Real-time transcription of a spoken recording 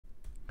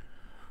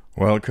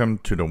Welcome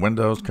to the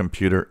Windows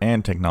Computer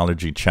and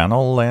Technology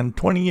channel. And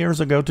 20 years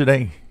ago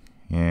today,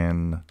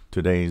 in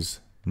today's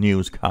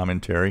news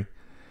commentary,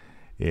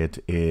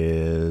 it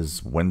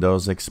is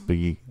Windows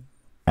XP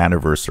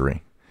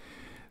anniversary.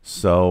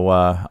 So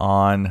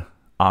on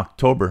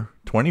October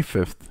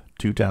 25th,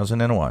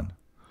 2001,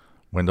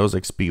 Windows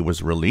XP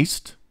was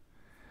released.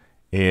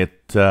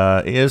 It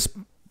is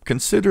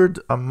considered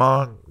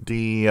among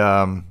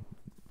the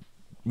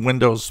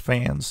Windows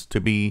fans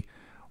to be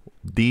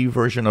the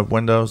version of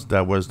Windows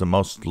that was the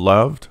most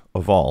loved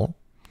of all.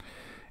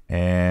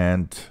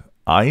 And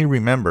I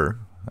remember,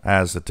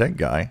 as a tech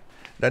guy,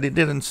 that it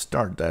didn't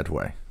start that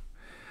way.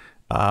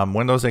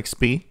 Windows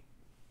XP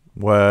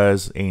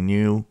was a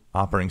new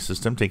operating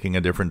system taking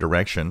a different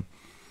direction,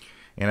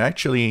 and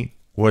actually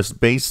was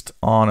based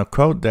on a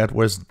code that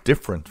was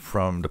different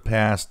from the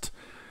past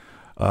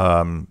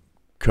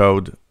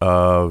code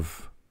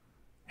of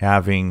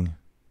having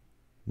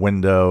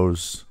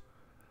Windows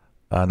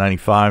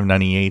 95,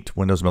 98,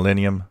 Windows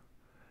Millennium.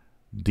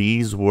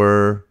 These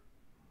were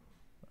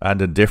at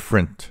a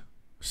different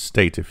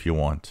state, if you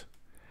want.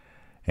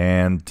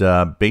 And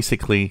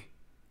basically,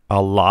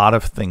 a lot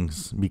of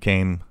things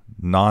became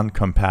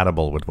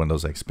non-compatible with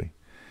Windows XP.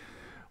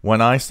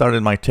 When I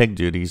started my tech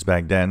duties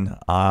back then,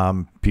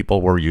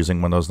 people were using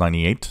Windows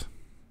 98,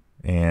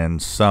 and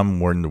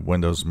some were in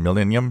Windows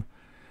Millennium.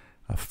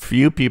 A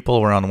few people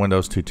were on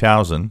Windows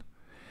 2000.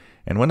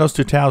 And Windows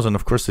 2000,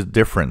 of course, is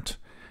different.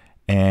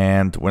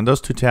 And Windows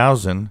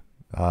 2000,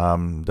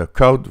 the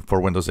code for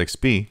Windows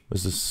XP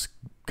was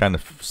kind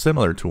of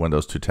similar to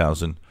Windows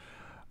 2000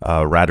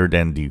 rather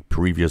than the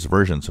previous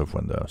versions of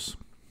Windows.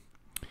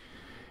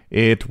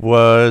 It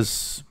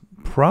was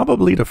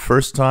probably the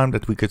first time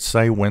that we could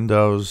say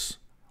Windows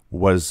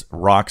was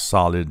rock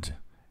solid.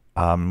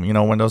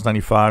 Windows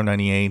 95,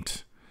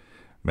 98,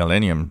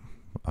 Millennium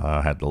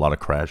had a lot of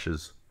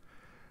crashes,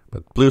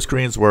 but blue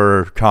screens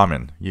were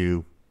common.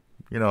 You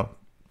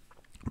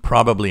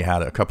probably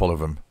had a couple of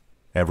them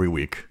every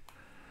week.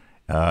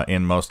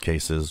 In most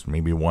cases,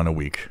 maybe one a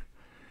week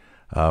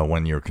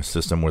when your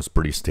system was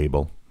pretty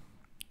stable.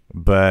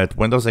 But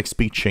Windows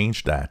XP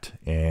changed that,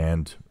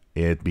 and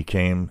it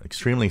became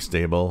extremely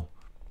stable,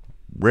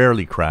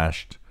 rarely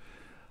crashed.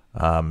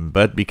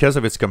 But because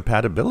of its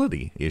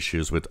compatibility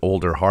issues with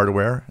older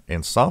hardware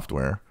and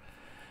software,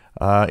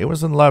 it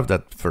wasn't loved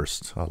at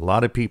first. A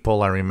lot of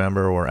people, I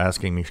remember, were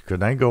asking me,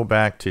 could I go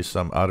back to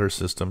some other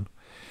system?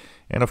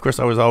 And of course,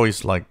 I was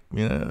always like,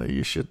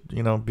 you should,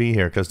 be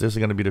here, because this is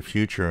going to be the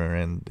future,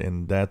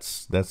 and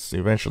that's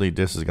eventually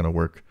this is going to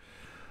work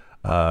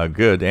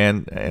good.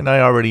 And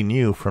I already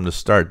knew from the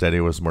start that it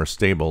was more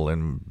stable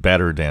and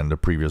better than the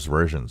previous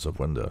versions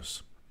of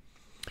Windows.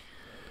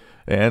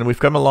 And we've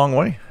come a long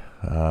way.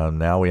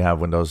 Now we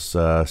have Windows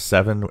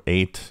 7,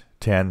 8,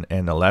 10,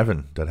 and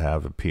 11 that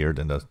have appeared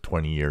in the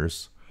 20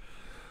 years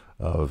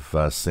of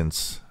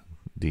since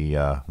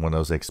the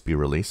Windows XP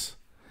release.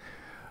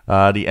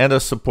 The end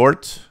of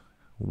support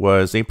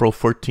was April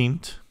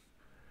 14th,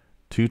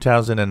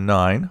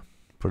 2009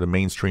 for the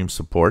mainstream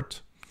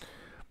support,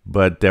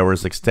 but there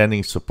was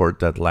extending support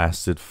that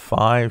lasted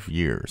 5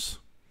 years.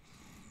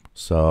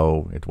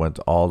 So it went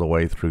all the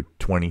way through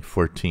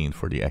 2014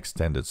 for the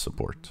extended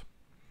support.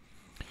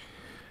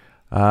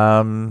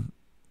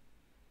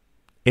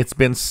 It's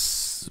been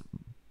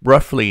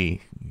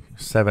roughly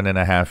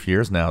 7.5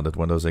 years now that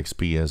Windows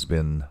XP has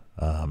been,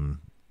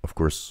 of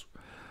course,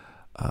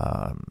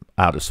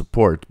 out of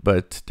support,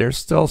 but there's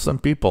still some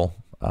people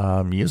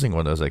using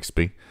Windows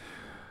XP.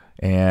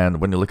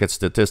 And when you look at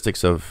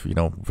statistics of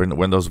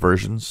Windows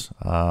versions,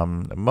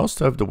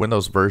 most of the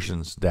Windows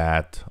versions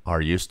that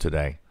are used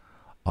today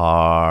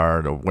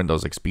are the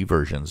Windows XP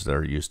versions that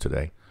are used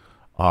today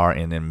are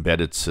in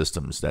embedded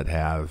systems that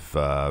have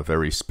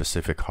very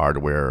specific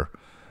hardware,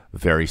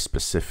 very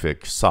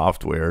specific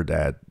software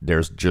that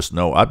there's just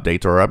no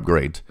update or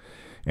upgrade,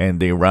 and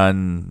they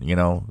run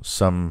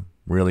some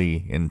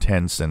really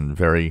intense and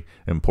very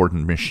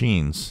important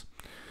machines.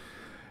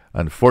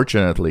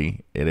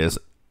 Unfortunately, it is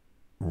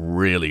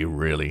really,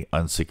 really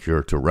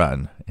unsecure to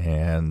run,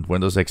 and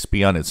Windows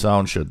XP on its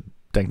own should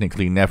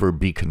technically never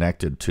be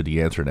connected to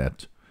the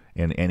internet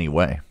in any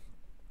way.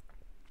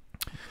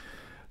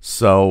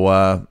 So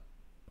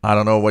I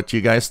don't know what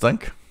you guys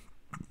think.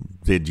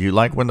 Did you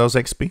like Windows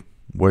XP?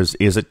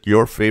 Is it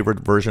your favorite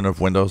version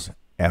of Windows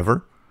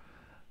ever?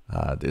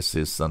 This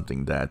is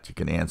something that you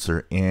can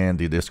answer in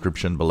the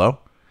description below.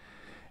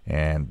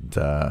 And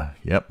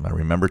yep, I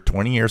remember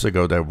 20 years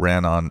ago that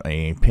ran on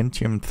a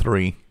Pentium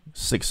 3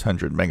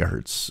 600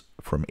 megahertz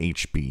from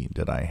HP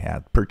that I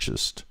had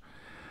purchased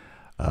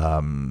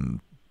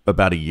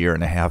about a year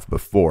and a half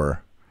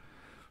before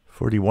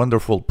for the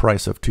wonderful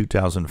price of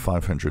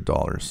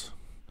 $2,500.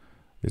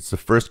 It's the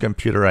first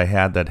computer I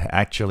had that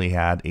actually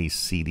had a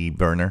CD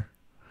burner.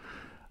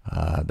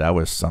 That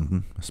was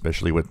something,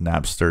 especially with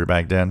Napster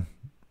back then.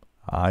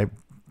 I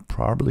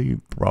probably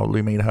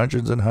made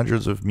hundreds and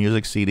hundreds of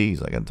music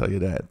CDs, I can tell you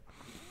that.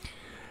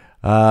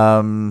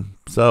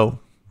 So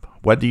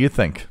what do you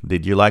think?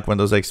 Did you like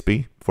Windows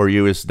XP? for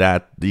you, is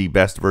that the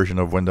best version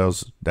of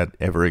Windows that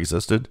ever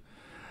existed?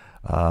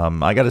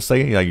 I gotta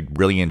say, I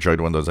really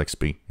enjoyed Windows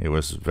XP. It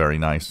was very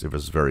nice. It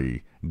was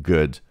very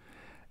good.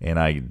 And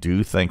I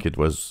do think it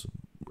was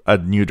a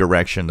new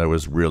direction that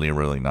was really,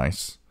 really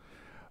nice.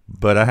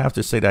 But I have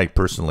to say that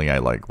I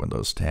like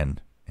Windows 10.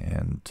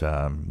 And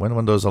when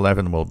Windows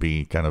 11 will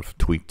be kind of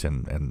tweaked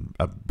and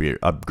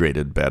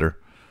upgraded better,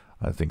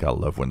 I think I'll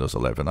love Windows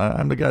 11.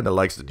 I'm the guy that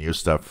likes the new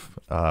stuff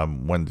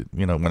when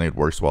it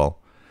works well.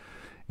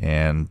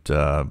 And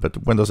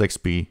but Windows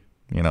XP,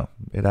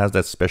 it has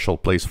that special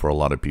place for a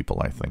lot of people,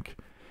 I think.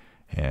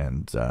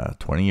 And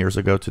 20 years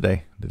ago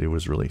today that it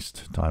was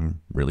released.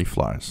 Time really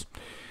flies.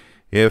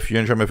 If you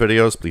enjoy my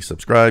videos, please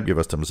subscribe, give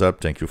us thumbs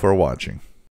up. Thank you for watching.